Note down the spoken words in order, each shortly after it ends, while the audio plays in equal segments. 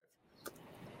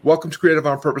Welcome to Creative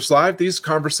on Purpose Live. These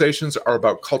conversations are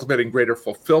about cultivating greater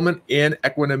fulfillment and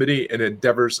equanimity in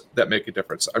endeavors that make a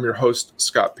difference. I'm your host,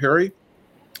 Scott Perry,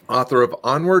 author of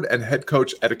Onward and head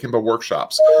coach at Akimbo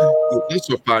Workshops. You can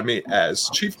also find me as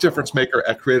Chief Difference Maker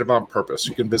at Creative on Purpose.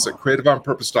 You can visit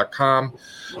creativeonpurpose.com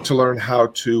to learn how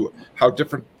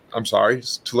difference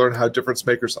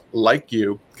makers like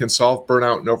you can solve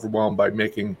burnout and overwhelm by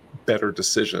making better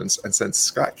decisions. And since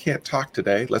Scott can't talk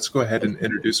today, let's go ahead and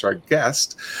introduce our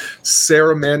guest,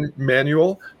 Sarah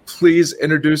Manuel. Please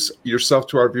introduce yourself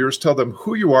to our viewers. Tell them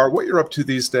who you are, what you're up to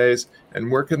these days,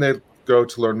 and where can they go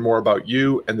to learn more about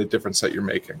you and the difference that you're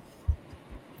making.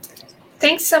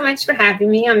 Thanks so much for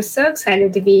having me. I'm so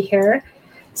excited to be here.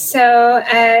 So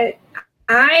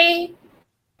I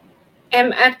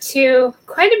am up to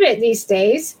quite a bit these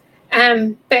days,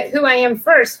 but who I am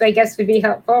first, I guess, would be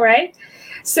helpful, right?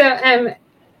 So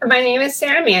my name is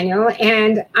Sarah Manuel,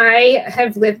 and I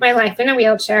have lived my life in a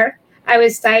wheelchair. I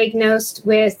was diagnosed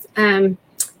with a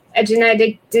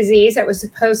genetic disease that was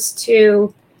supposed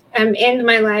to end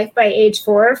my life by age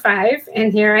 4 or 5,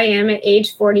 and here I am at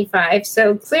age 45.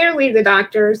 So clearly the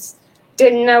doctors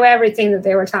didn't know everything that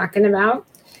they were talking about.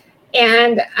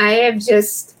 And I have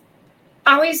just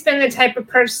always been the type of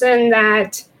person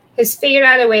that has figured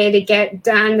out a way to get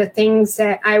done the things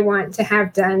that I want to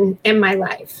have done in my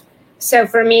life. So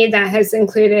for me, that has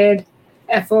included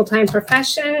a full-time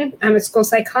profession. I'm a school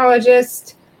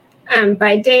psychologist.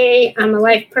 By day, I'm a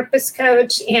life purpose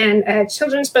coach and a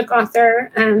children's book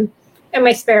author in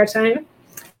my spare time.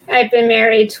 I've been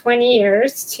married 20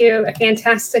 years to a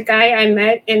fantastic guy I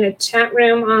met in a chat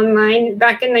room online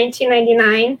back in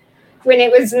 1999 when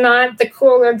it was not the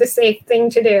cool or the safe thing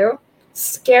to do.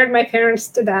 Scared my parents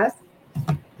to death.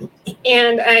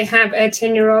 And I have a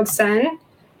 10-year-old son,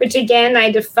 which again, I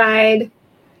defied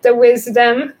the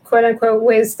wisdom, quote unquote,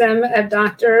 wisdom of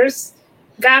doctors.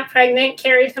 Got pregnant,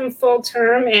 carried him full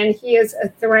term, and he is a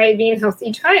thriving,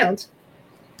 healthy child.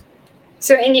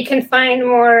 So, and you can find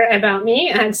more about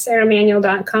me at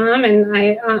sarahmanuel.com, and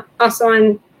I also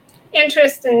on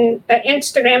interest in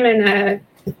Instagram and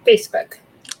Facebook.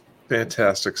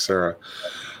 Fantastic, Sarah.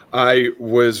 I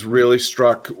was really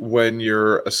struck when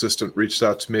your assistant reached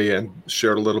out to me and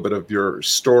shared a little bit of your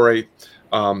story.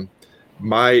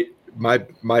 My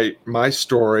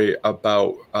story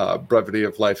about brevity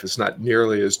of life is not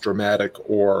nearly as dramatic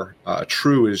or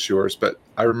true as yours, but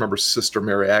I remember Sister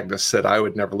Mary Agnes said I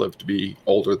would never live to be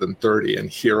older than 30, and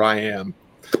here I am,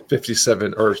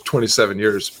 57 or 27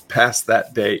 years past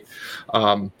that date.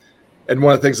 And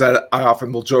one of the things that I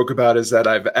often will joke about is that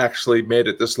I've actually made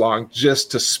it this long just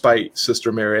to spite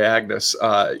Sister Mary Agnes.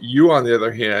 You, on the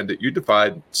other hand, you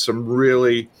defied some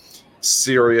really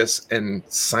serious and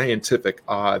scientific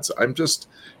odds. I'm just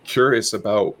curious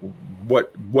about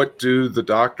what do the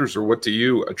doctors or what do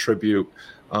you attribute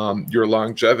your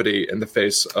longevity in the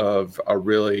face of a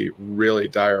really, really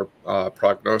dire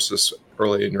prognosis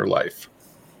early in your life?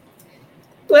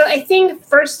 Well, I think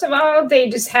first of all, they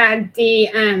just had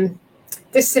the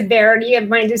severity of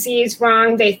my disease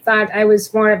wrong. They thought I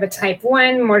was more of a type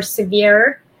 1, more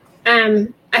severe. I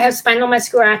have spinal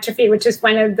muscular atrophy, which is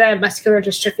one of the muscular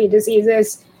dystrophy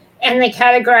diseases, and they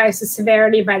categorize the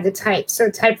severity by the type. So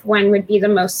type 1 would be the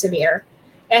most severe.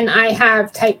 And I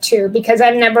have type 2 because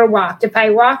I've never walked. If I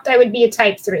walked, I would be a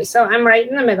type 3. So I'm right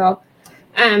in the middle.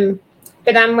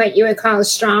 But I'm what you would call a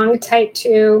strong type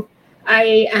 2.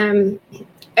 I'm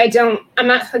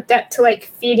not hooked up to like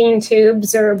feeding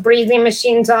tubes or breathing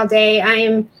machines all day. I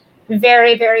am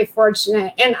very, very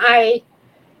fortunate. And I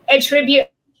attribute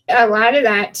a lot of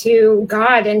that to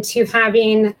God and to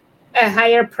having a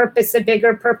higher purpose, a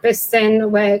bigger purpose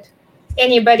than what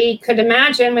anybody could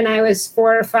imagine when I was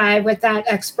 4 or 5 with that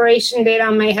expiration date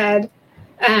on my head.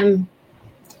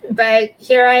 But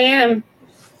here I am.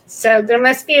 So there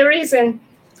must be a reason.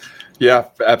 Yeah,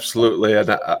 absolutely.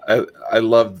 And I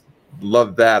love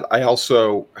that. I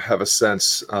also have a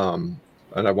sense, and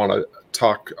I want to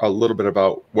talk a little bit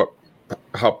about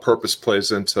how purpose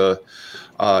plays into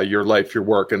your life, your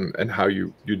work, and how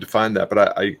you define that.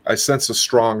 But I sense a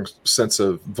strong sense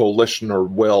of volition or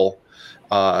will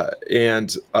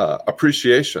and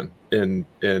appreciation in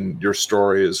your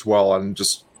story as well. I'm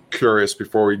just curious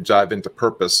before we dive into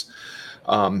purpose.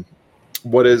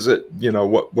 What is it?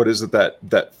 What is it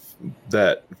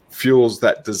that fuels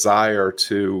that desire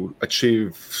to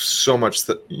achieve so much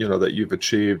that that you've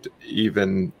achieved,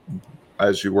 even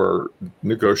as you were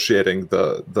negotiating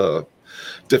the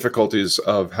difficulties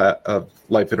of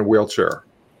life in a wheelchair?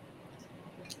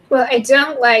 Well, I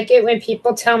don't like it when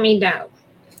people tell me no.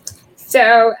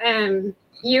 So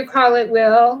you call it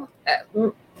will.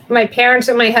 my parents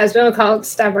and my husband would call it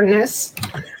stubbornness,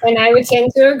 and I would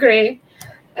tend to agree.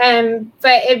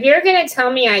 But if you're going to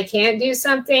tell me I can't do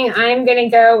something, I'm going to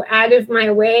go out of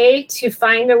my way to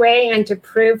find a way and to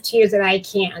prove to you that I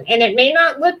can. And it may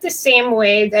not look the same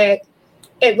way that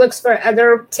it looks for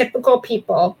other typical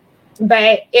people,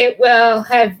 but it will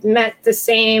have met the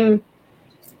same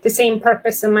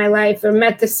purpose in my life, or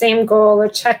met the same goal, or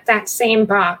checked that same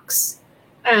box.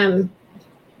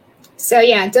 So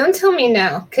yeah, don't tell me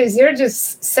no, because you're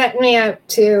just setting me up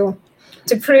to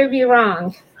prove you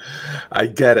wrong. I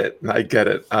get it.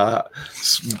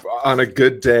 On a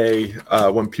good day,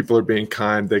 when people are being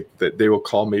kind, they will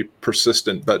call me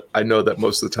persistent, but I know that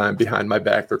most of the time behind my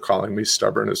back, they're calling me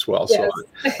stubborn as well. Yes.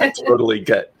 So I totally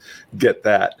get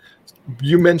that.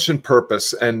 You mentioned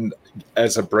purpose, and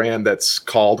as a brand that's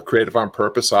called Creative on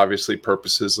Purpose, obviously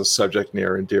purpose is a subject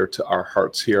near and dear to our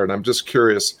hearts here. And I'm just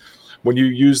curious, when you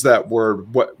use that word,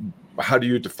 how do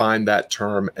you define that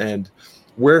term, and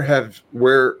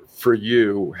where for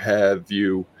you have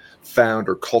you found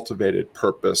or cultivated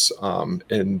purpose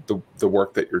in the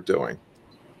work that you're doing?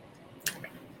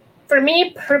 For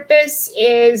me, purpose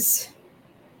is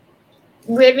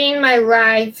living my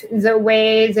life the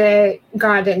way that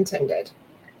God intended.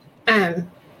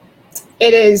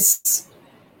 It is,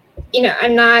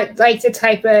 I'm not like the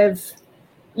type of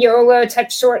YOLO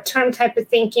type, short-term type of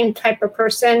thinking type of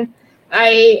person.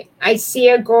 I see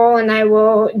a goal and I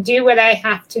will do what I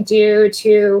have to do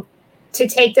to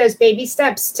take those baby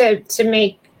steps to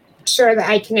make sure that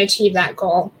I can achieve that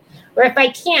goal. Or if I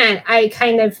can't,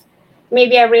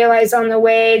 maybe I realize on the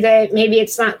way that maybe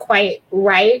it's not quite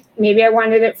right. Maybe I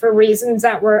wanted it for reasons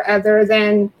that were other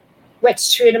than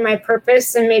what's true to my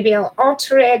purpose, and maybe I'll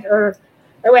alter it or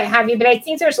what have you. But I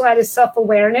think there's a lot of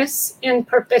self-awareness in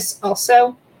purpose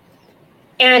also.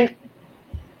 And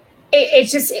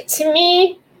to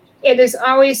me, it has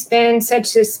always been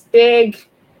such this big,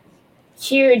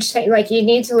 huge thing. Like, you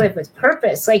need to live with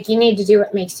purpose. Like, you need to do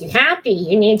what makes you happy.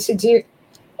 You need to do.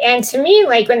 And to me,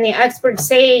 like when the experts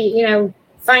say, do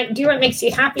what makes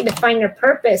you happy to find your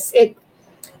purpose, it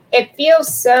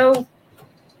feels so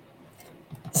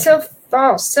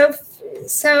false,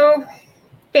 so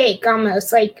fake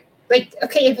almost. Like,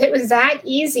 okay, if it was that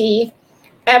easy,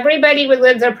 everybody would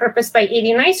live their purpose by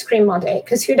eating ice cream all day,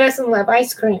 because who doesn't love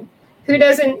ice cream? Who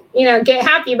doesn't, get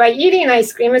happy by eating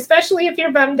ice cream, especially if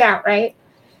you're bummed out, right?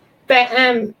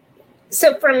 But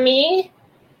so for me,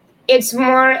 it's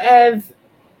more of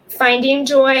finding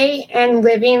joy and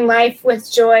living life with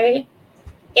joy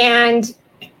and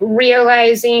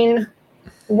realizing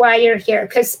why you're here.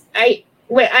 Because I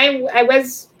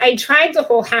tried the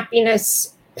whole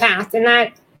happiness path, and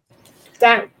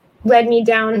that led me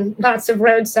down lots of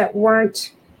roads that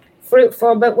weren't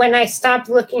fruitful. But when I stopped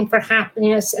looking for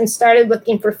happiness and started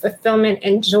looking for fulfillment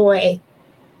and joy,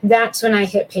 that's when I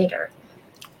hit pay dirt.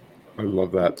 I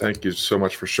love that. Thank you so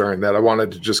much for sharing that. I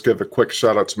wanted to just give a quick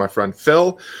shout out to my friend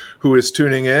Phil, who is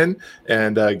tuning in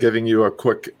and giving you a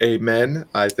quick amen.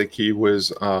 I think he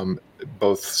was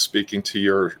both speaking to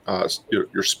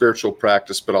your spiritual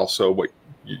practice, but also what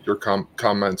your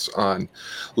comments on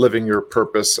living your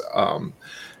purpose.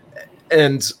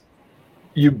 And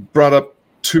you brought up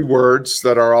two words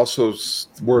that are also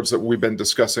words that we've been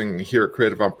discussing here at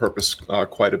Creative on Purpose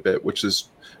quite a bit, which is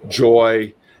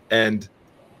joy and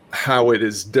how it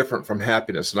is different from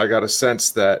happiness. And I got a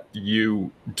sense that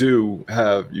you do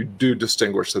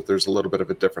distinguish that there's a little bit of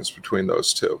a difference between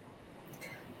those two.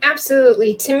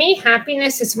 Absolutely. To me,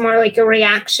 happiness is more like a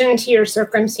reaction to your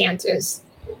circumstances.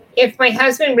 If my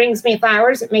husband brings me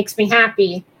flowers, it makes me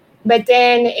happy. But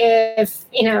then if,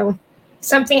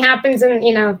 something happens in,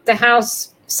 the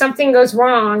house, something goes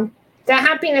wrong, the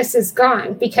happiness is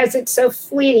gone because it's so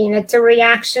fleeting. It's a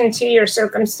reaction to your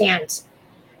circumstance.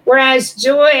 Whereas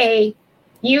joy,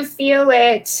 you feel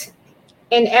it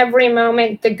in every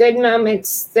moment, the good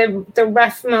moments, the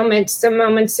rough moments, the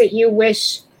moments that you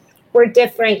wish were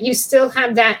different. You still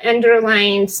have that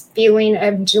underlying feeling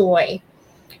of joy.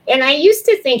 And I used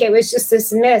to think it was just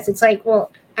this myth. It's like,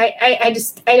 well, I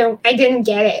didn't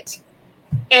get it.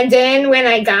 And then when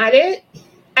I got it,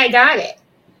 I got it.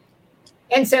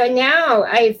 And so now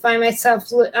I find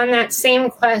myself on that same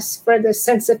quest for the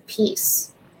sense of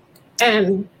peace.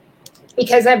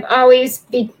 Because I've always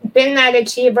been that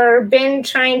achiever, been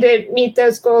trying to meet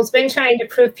those goals, been trying to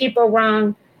prove people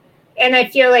wrong. And I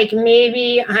feel like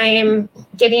maybe I am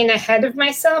getting ahead of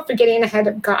myself or getting ahead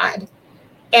of God.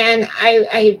 And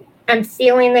I'm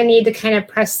feeling the need to kind of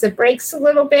press the brakes a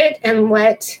little bit and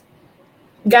let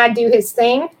God do his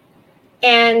thing.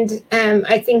 And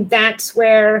I think that's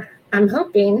where I'm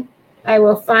hoping I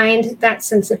will find that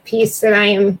sense of peace that I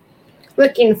am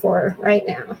looking for right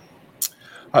now.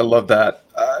 I love that.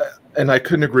 And I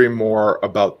couldn't agree more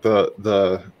about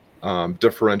the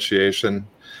differentiation.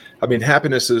 I mean,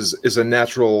 happiness is a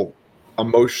natural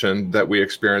emotion that we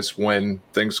experience when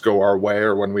things go our way,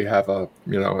 or when we have a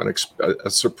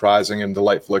surprising and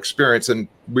delightful experience, and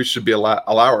we should be allow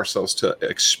ourselves to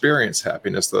experience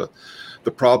happiness.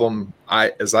 The problem,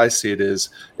 as I see it, is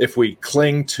if we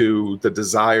cling to the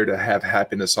desire to have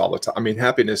happiness all the time. I mean,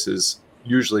 happiness is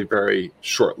usually very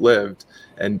short-lived,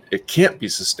 and it can't be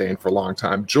sustained for a long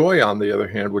time. Joy, on the other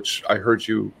hand, which I heard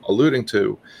you alluding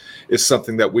to, is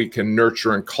something that we can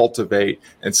nurture and cultivate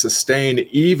and sustain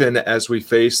even as we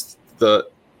face the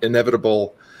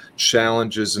inevitable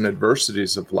challenges and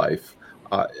adversities of life,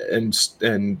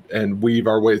 and weave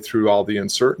our way through all the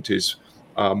uncertainties.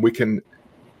 We can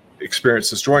experience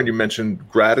this joy. And you mentioned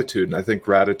gratitude, and I think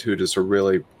gratitude is a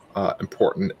really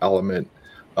important element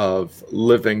of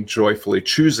living joyfully,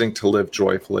 choosing to live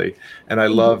joyfully. And I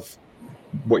love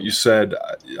what you said.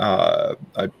 I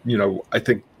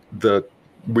think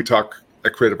we talk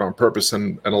at Creative on Purpose,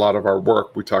 and a lot of our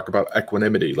work, we talk about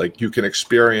equanimity. Like, you can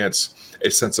experience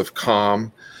a sense of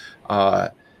calm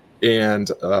and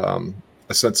a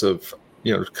sense of,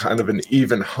 kind of an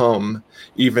even hum,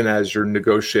 even as you're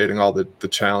negotiating all the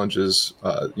challenges,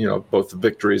 both the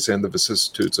victories and the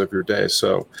vicissitudes of your day.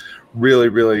 So really,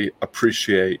 really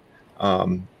appreciate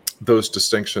those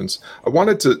distinctions. I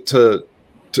wanted to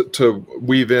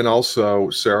weave in also,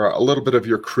 Sarah, a little bit of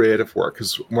your creative work,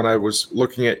 because when I was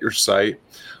looking at your site,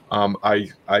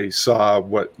 I saw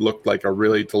what looked like a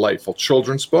really delightful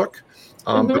children's book,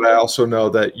 but I also know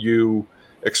that you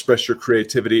express your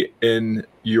creativity in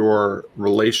your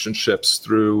relationships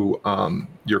through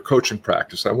your coaching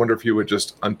practice. I wonder if you would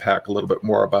just unpack a little bit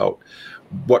more about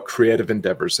what creative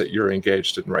endeavors that you're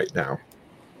engaged in right now.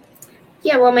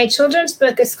 Yeah, well, my children's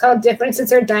book is called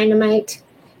Differences Are Dynamite.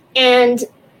 And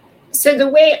so the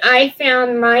way I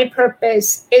found my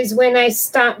purpose is when I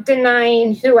stopped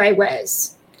denying who I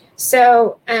was.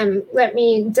 So let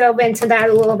me delve into that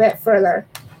a little bit further.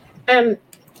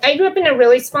 I grew up in a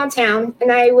really small town,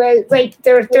 and I was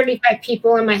there were 35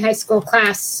 people in my high school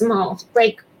class, small,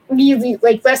 really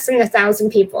less than 1,000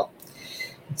 people.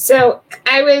 So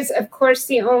I was, of course,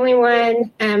 the only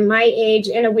one my age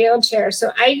in a wheelchair.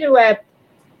 So I grew up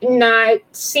not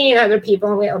seeing other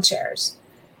people in wheelchairs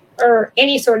or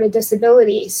any sort of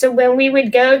disability. So when we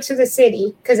would go to the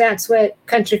city, because that's what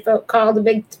country folk call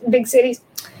the big cities,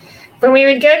 when we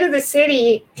would go to the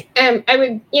city, I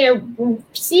would,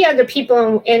 see other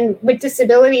people with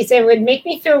disabilities, and it would make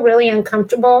me feel really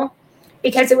uncomfortable,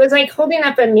 because it was like holding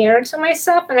up a mirror to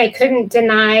myself, and I couldn't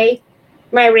deny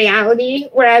my reality.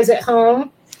 Whereas at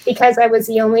home, because I was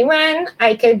the only one,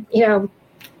 I could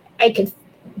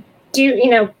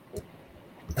do,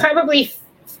 probably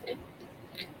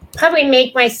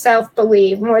make myself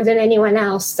believe more than anyone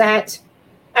else that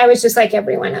I was just like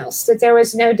everyone else, that there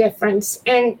was no difference.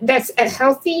 And that's a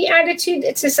healthy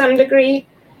attitude to some degree.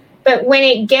 But when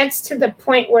it gets to the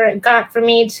point where it got for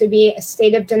me to be a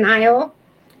state of denial,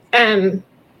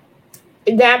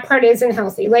 that part isn't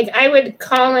healthy. Like, I would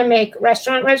call and make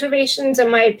restaurant reservations,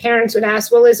 and my parents would ask,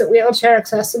 well, is it wheelchair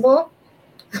accessible?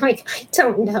 I'm like, I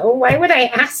don't know. Why would I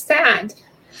ask that?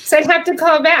 So I'd have to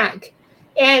call back.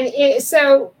 And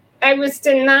so I was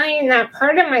denying that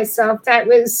part of myself that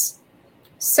was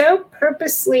so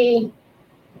purposely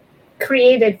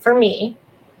created for me.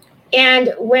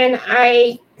 And when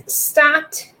I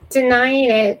stopped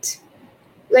denying it,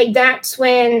 that's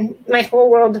when my whole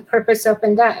world of purpose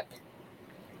opened up.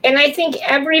 And I think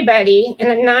everybody,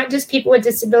 and not just people with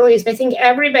disabilities, but I think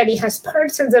everybody has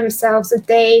parts of themselves that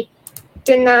they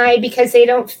deny because they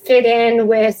don't fit in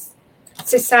with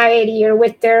society or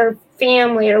with their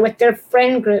family or with their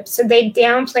friend group. So they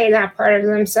downplay that part of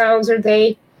themselves, or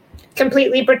they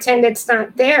completely pretend it's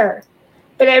not there.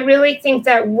 But I really think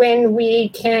that when we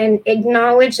can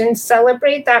acknowledge and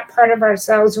celebrate that part of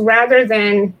ourselves, rather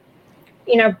than,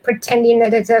 pretending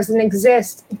that it doesn't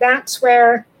exist, that's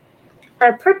where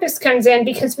our purpose comes in,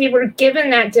 because we were given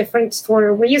that difference for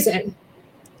a reason.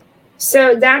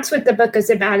 So that's what the book is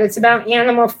about. It's about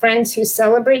animal friends who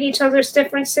celebrate each other's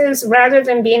differences rather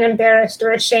than being embarrassed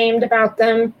or ashamed about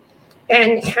them,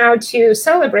 and how to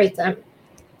celebrate them.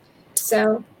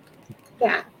 So,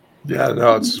 yeah. Yeah,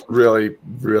 no, it's really,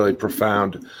 really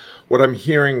profound. What I'm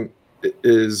hearing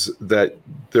is that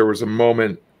there was a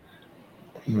moment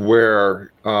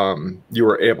where you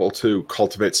were able to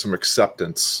cultivate some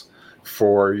acceptance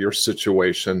for your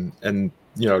situation, and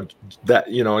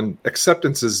and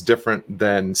acceptance is different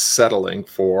than settling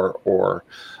for, or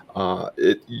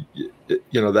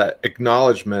that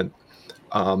acknowledgement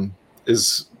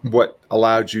is what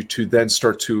allowed you to then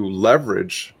start to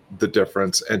leverage the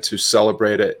difference and to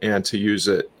celebrate it and to use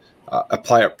it,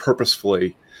 apply it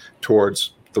purposefully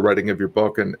towards the writing of your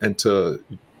book and to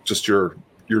just your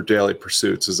daily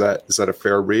pursuits. Is that a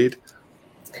fair read?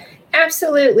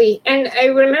 Absolutely. And I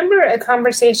remember a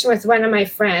conversation with one of my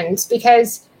friends,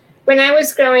 because when I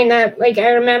was growing up, like I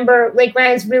remember like when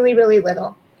I was really, really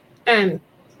little,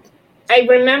 I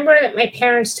remember that my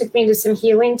parents took me to some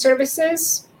healing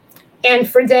services, and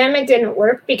for them it didn't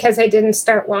work because I didn't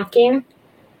start walking.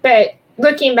 But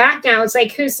looking back now, it's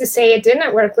like, who's to say it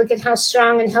didn't work? Look at how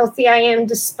strong and healthy I am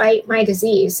despite my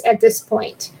disease at this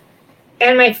point.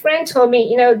 And my friend told me,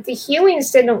 you know, the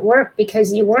healings didn't work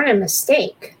because you weren't a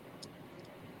mistake.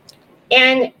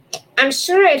 And I'm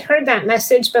sure I'd heard that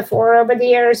message before over the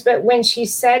years, but when she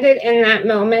said it in that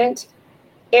moment,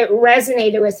 it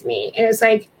resonated with me. And it's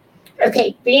like,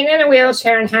 okay, being in a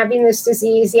wheelchair and having this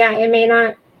disease, yeah, it may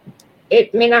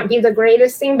not be the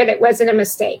greatest thing, but it wasn't a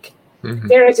mistake. Mm-hmm.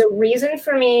 There is a reason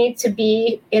for me to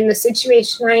be in the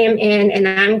situation I am in, and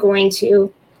I'm going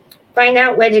to find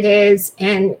out what it is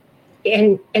and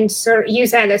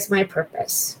use that as my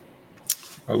purpose.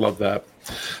 I love that.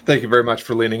 Thank you very much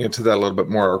for leaning into that a little bit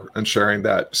more and sharing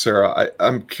that, Sarah.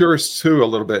 I'm curious too a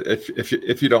little bit,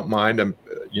 if you don't mind. I'm,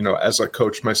 you know, as a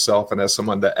coach myself and as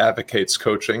someone that advocates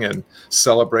coaching and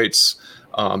celebrates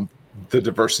the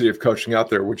diversity of coaching out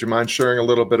there, would you mind sharing a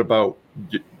little bit about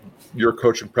your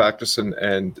coaching practice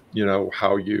and you know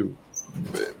how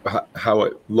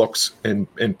it looks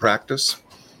in practice?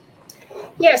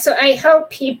 Yeah, so I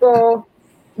help people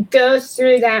go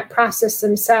through that process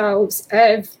themselves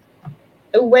of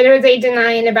what are they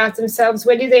denying about themselves?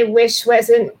 What do they wish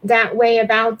wasn't that way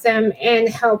about them? And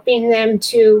helping them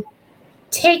to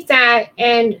take that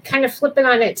and kind of flip it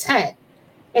on its head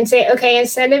and say, okay,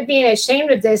 instead of being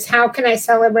ashamed of this, how can I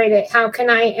celebrate it? How can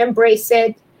I embrace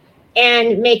it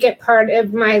and make it part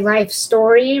of my life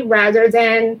story rather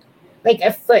than like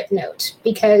a footnote?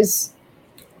 Because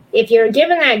if you're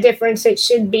given that difference, it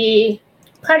should be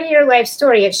part of your life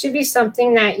story. It should be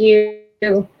something that you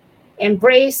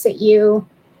embrace, that you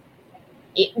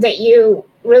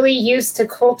really use to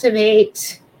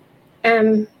cultivate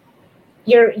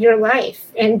your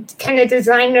life and kind of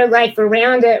design your life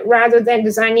around it rather than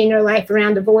designing your life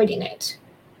around avoiding it.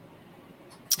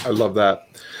 I love that.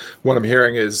 What I'm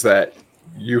hearing is that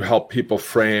you help people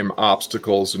frame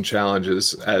obstacles and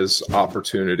challenges as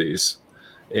opportunities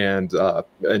and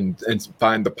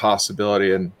find the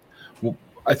possibility. And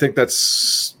I think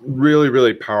that's really,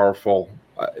 really powerful.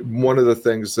 One of the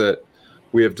things that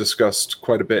we have discussed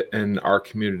quite a bit in our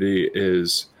community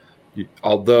is,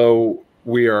 although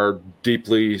we are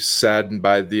deeply saddened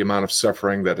by the amount of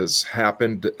suffering that has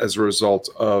happened as a result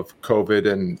of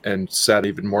COVID, and sad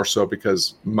even more so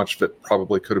because much of it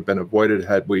probably could have been avoided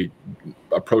had we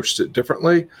approached it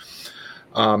differently.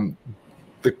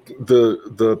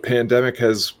 The pandemic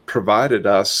has provided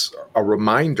us a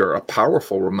reminder, a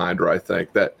powerful reminder, I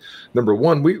think, that number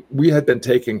one, we had been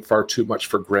taking far too much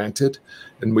for granted,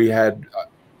 and we had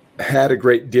a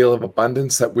great deal of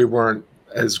abundance that we weren't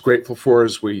as grateful for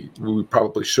as we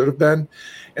probably should have been.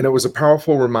 And it was a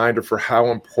powerful reminder for how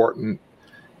important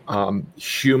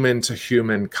human to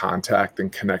human contact and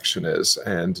connection is.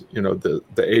 And, you know, the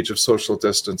age of social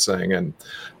distancing and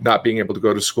not being able to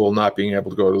go to school, not being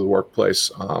able to go to the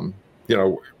workplace, you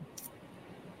know,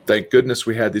 thank goodness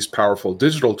we had these powerful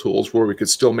digital tools where we could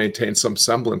still maintain some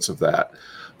semblance of that.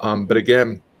 But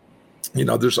again, you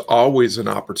know, there's always an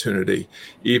opportunity,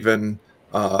 even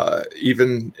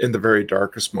in the very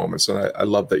darkest moments. And I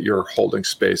love that you're holding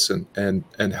space and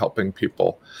helping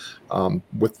people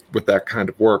with that kind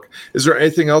of work. Is there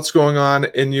anything else going on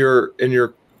in your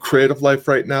creative life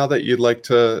right now that you'd like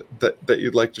to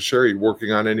share? Are you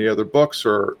working on any other books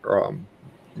or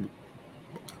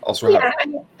also? Yeah,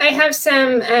 I have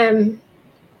some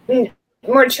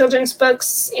more children's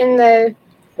books in the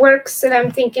works that I'm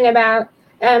thinking about.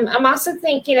 I'm also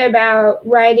thinking about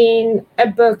writing a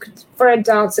book for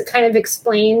adults that kind of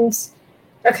explains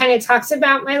or kind of talks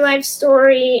about my life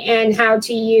story and how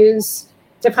to use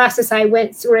the process I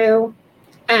went through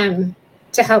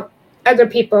to help other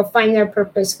people find their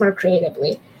purpose more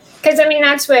creatively. Because, I mean,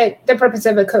 that's what the purpose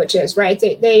of a coach is, right?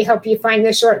 They help you find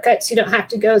the shortcuts. You don't have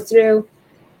to go through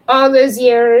all those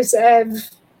years of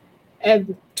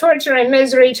torture and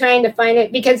misery trying to find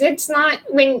it. Because it's not,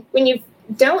 when you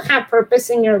don't have purpose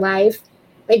in your life,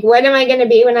 like, what am I going to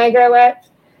be when I grow up?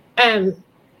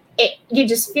 You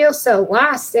just feel so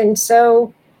lost and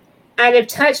so out of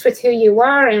touch with who you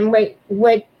are and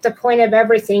what the point of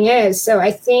everything is. So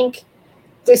I think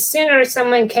the sooner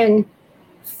someone can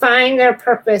find their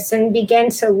purpose and begin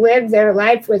to live their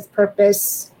life with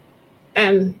purpose,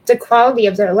 the quality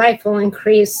of their life will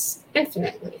increase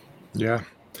infinitely. Yeah.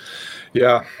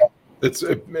 Yeah.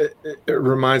 It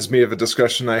reminds me of a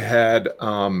discussion I had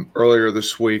earlier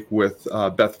this week with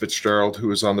Beth Fitzgerald, who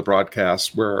was on the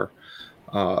broadcast, where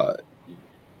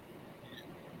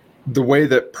the way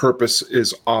that purpose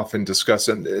is often discussed.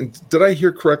 And did I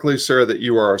hear correctly, Sarah, that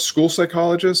you are a school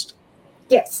psychologist?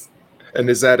 Yes. And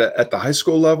is that at the high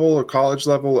school level or college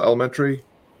level, elementary?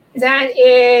 That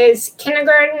is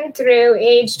kindergarten through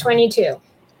age 22.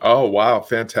 Oh, wow.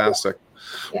 Fantastic.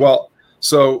 Yeah. Well,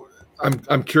 so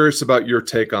I'm curious about your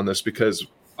take on this, because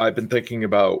I've been thinking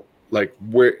about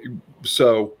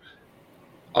so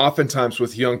oftentimes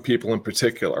with young people in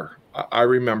particular, I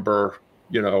remember,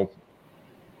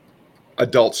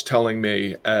 adults telling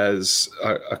me as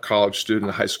a college student,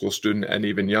 a high school student, and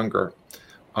even younger,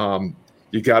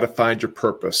 you got to find your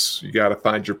purpose. You got to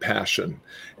find your passion.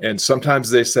 And sometimes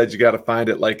they said, you got to find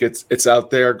it like it's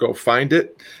out there, go find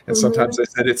it. And sometimes they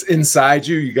said it's inside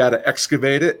you, you got to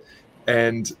excavate it.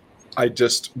 And I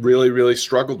just really, really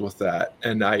struggled with that.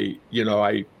 And I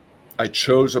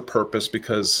chose a purpose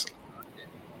because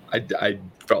I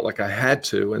felt like I had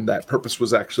to, and that purpose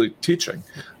was actually teaching.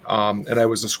 And I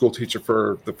was a school teacher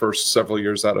for the first several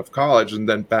years out of college, and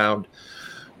then found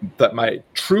that my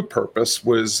true purpose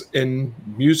was in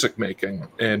music making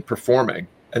and performing.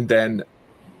 And then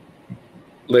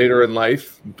later in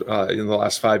life, in the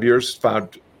last 5 years,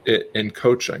 found it in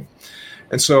coaching.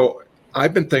 And so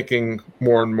I've been thinking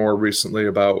more and more recently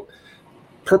about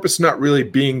purpose not really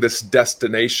being this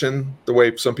destination, the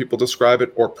way some people describe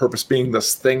it, or purpose being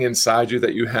this thing inside you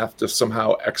that you have to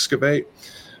somehow excavate,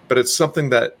 but it's something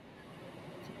that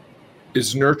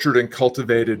is nurtured and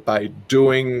cultivated by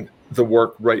doing the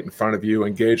work right in front of you,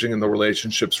 engaging in the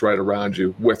relationships right around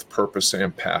you with purpose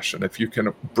and passion. If you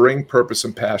can bring purpose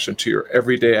and passion to your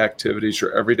everyday activities,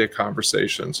 your everyday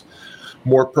conversations,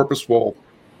 more purpose will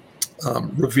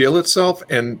reveal itself,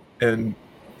 and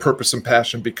purpose and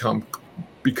passion become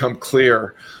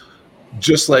clear,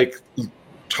 just like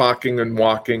talking and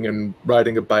walking and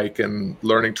riding a bike and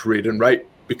learning to read and write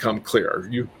become clear.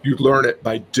 You learn it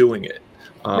by doing it.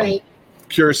 Right.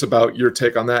 Curious about your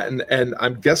take on that, and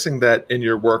I'm guessing that in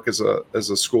your work as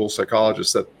a school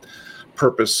psychologist, that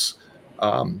purpose,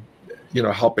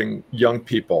 helping young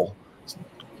people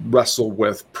wrestle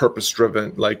with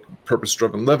purpose-driven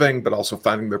living, but also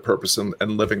finding their purpose and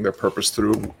living their purpose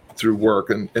through work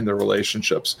and in their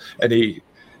relationships.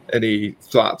 Any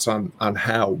thoughts on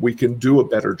how we can do a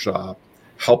better job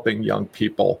helping young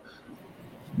people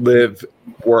live,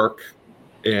 work,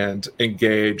 and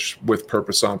engage with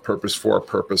purpose, on purpose, for a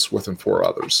purpose, with and for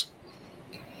others?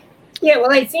 Yeah,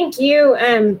 well, I think you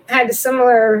had a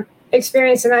similar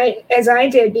experience as I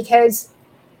did, because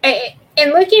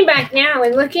and looking back now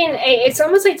and it's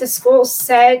almost like the school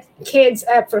set kids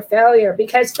up for failure,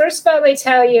 because first of all, they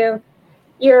tell you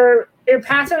your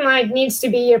path in life needs to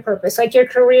be your purpose. Like your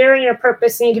career and your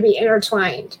purpose need to be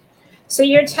intertwined. So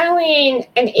you're telling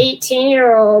an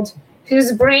 18-year-old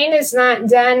whose brain is not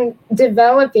done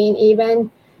developing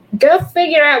even, go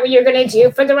figure out what you're going to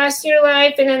do for the rest of your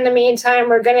life. And in the meantime,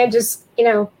 we're going to just,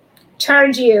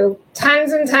 charge you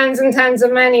tons and tons and tons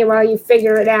of money while you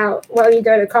figure it out, while you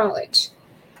go to college.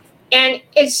 And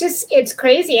it's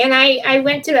crazy. And I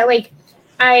went through that. Like,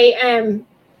 I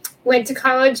went to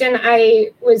college and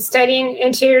I was studying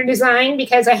interior design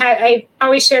because I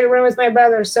always shared a room with my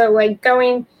brother. So like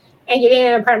going and getting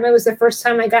an apartment was the first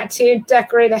time I got to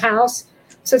decorate a house.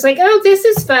 So it's like, oh, this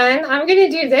is fun. I'm going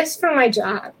to do this for my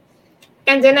job.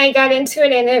 And then I got into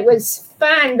it and it was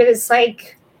fun, but it's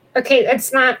like, okay,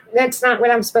 that's not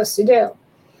what I'm supposed to do.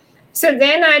 So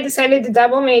then I decided to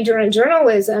double major in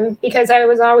journalism because I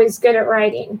was always good at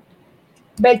writing.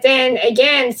 But then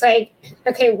again, it's like,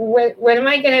 okay, what am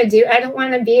I going to do? I don't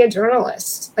want to be a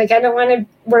journalist. Like, I don't want to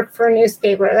work for a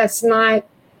newspaper. That's not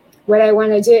what I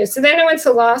want to do. So then I went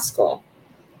to law school.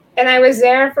 And I was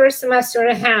there for a semester and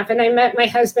a half. And I met my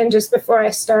husband just before I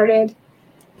started.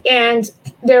 And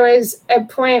there was a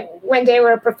point one day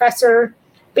where a professor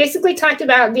basically talked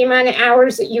about the amount of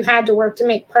hours that you had to work to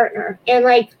make partner. And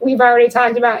like we've already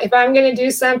talked about, if I'm going to do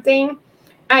something,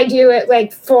 I do it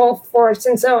like full force.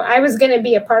 And so I was going to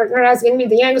be a partner. I was going to be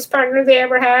the youngest partner they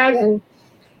ever had. And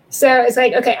so it's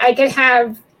like, okay, I could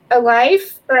have a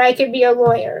life or I could be a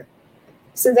lawyer.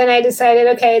 So then I decided,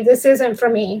 okay, this isn't for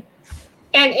me.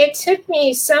 And it took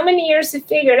me so many years to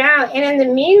figure it out. And in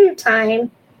the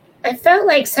meantime, I felt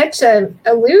like such a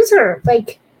loser.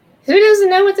 Like, who doesn't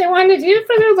know what they want to do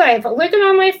for their life? Look at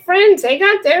all my friends. They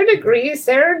got their degrees,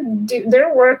 they're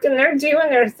working, they're doing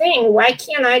their thing. Why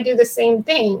can't I do the same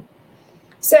thing?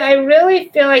 So I really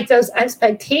feel like those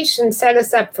expectations set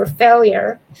us up for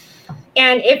failure.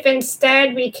 And if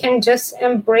instead we can just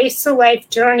embrace the life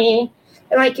journey,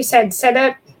 and like you said, set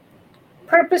up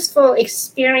purposeful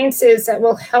experiences that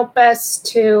will help us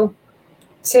to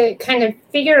kind of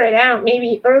figure it out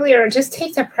maybe earlier, just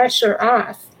take the pressure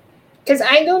off. Because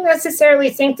I don't necessarily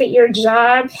think that your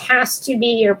job has to be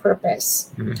your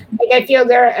purpose. Mm-hmm. Like I feel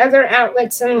there are other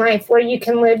outlets in life where you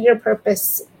can live your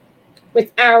purpose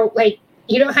without, like,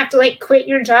 you don't have to like quit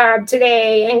your job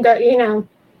today and go, you know,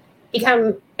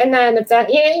 become a nun of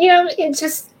that. You know,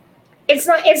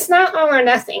 it's not all or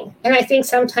nothing. And I think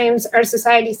sometimes our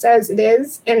society says it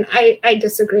is, and I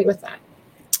disagree with that.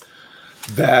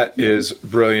 That is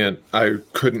brilliant. I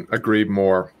couldn't agree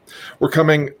more. We're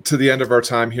coming to the end of our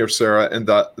time here, Sarah, and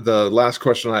the last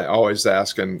question I always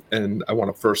ask, and I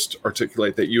want to first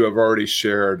articulate that you have already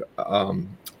shared a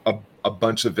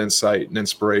bunch of insight and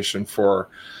inspiration for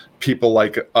people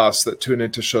like us that tune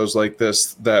into shows like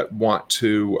this that want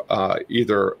to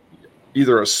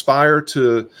either aspire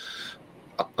to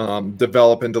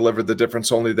develop and deliver the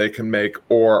difference only they can make,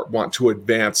 or want to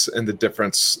advance in the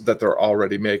difference that they're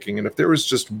already making. And if there was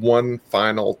just one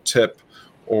final tip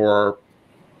or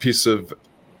piece of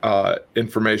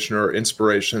information or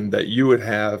inspiration that you would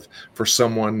have for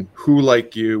someone who,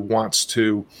 like you, wants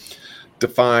to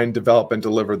define, develop, and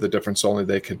deliver the difference only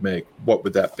they could make, what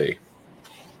would that be?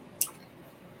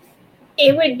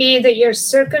 It would be that your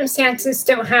circumstances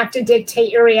don't have to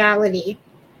dictate your reality.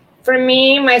 For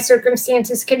me, my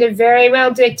circumstances could have very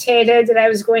well dictated that I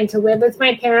was going to live with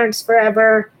my parents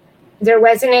forever. There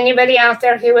wasn't anybody out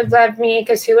there who would love me,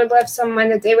 because who would love someone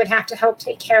that they would have to help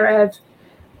take care of?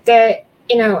 That,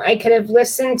 you know, I could have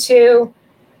listened to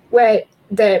what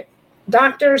the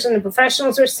doctors and the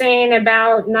professionals were saying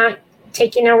about not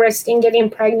taking a risk in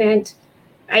getting pregnant.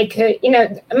 I could, you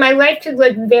know, my life could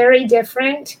look very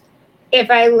different if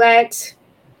I let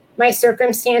my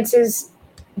circumstances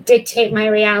dictate my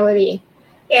reality.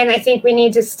 And I think we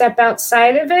need to step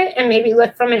outside of it and maybe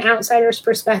look from an outsider's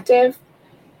perspective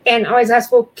and always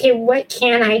ask, well, okay, what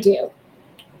can I do?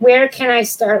 Where can I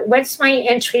start? What's my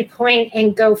entry point,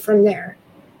 and go from there?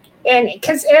 And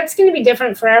because that's going to be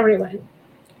different for everyone.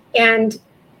 And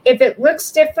if it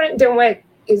looks different than what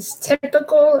is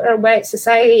typical or what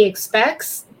society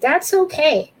expects, that's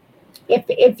okay.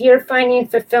 If you're finding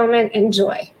fulfillment and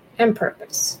joy and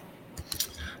purpose.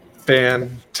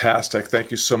 Fantastic.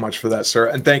 Thank you so much for that,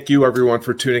 Sarah. And thank you, everyone,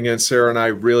 for tuning in. Sarah and I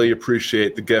really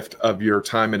appreciate the gift of your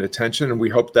time and attention. And we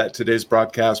hope that today's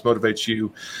broadcast motivates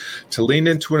you to lean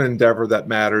into an endeavor that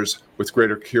matters with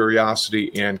greater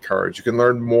curiosity and courage. You can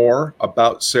learn more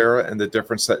about Sarah and the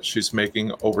difference that she's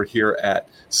making over here at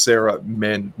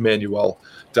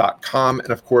sarahmanuel.com.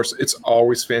 And of course, it's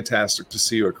always fantastic to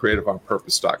see you at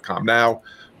creativeonpurpose.com. Now,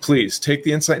 please take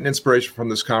the insight and inspiration from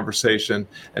this conversation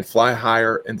and fly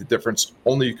higher in the difference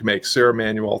only you can make. Sarah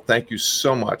Manuel, thank you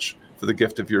so much for the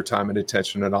gift of your time and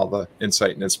attention and all the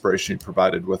insight and inspiration you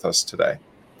provided with us today.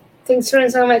 Thanks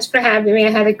so much for having me. I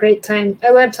had a great time.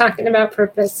 I love talking about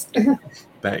purpose.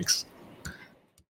 Thanks.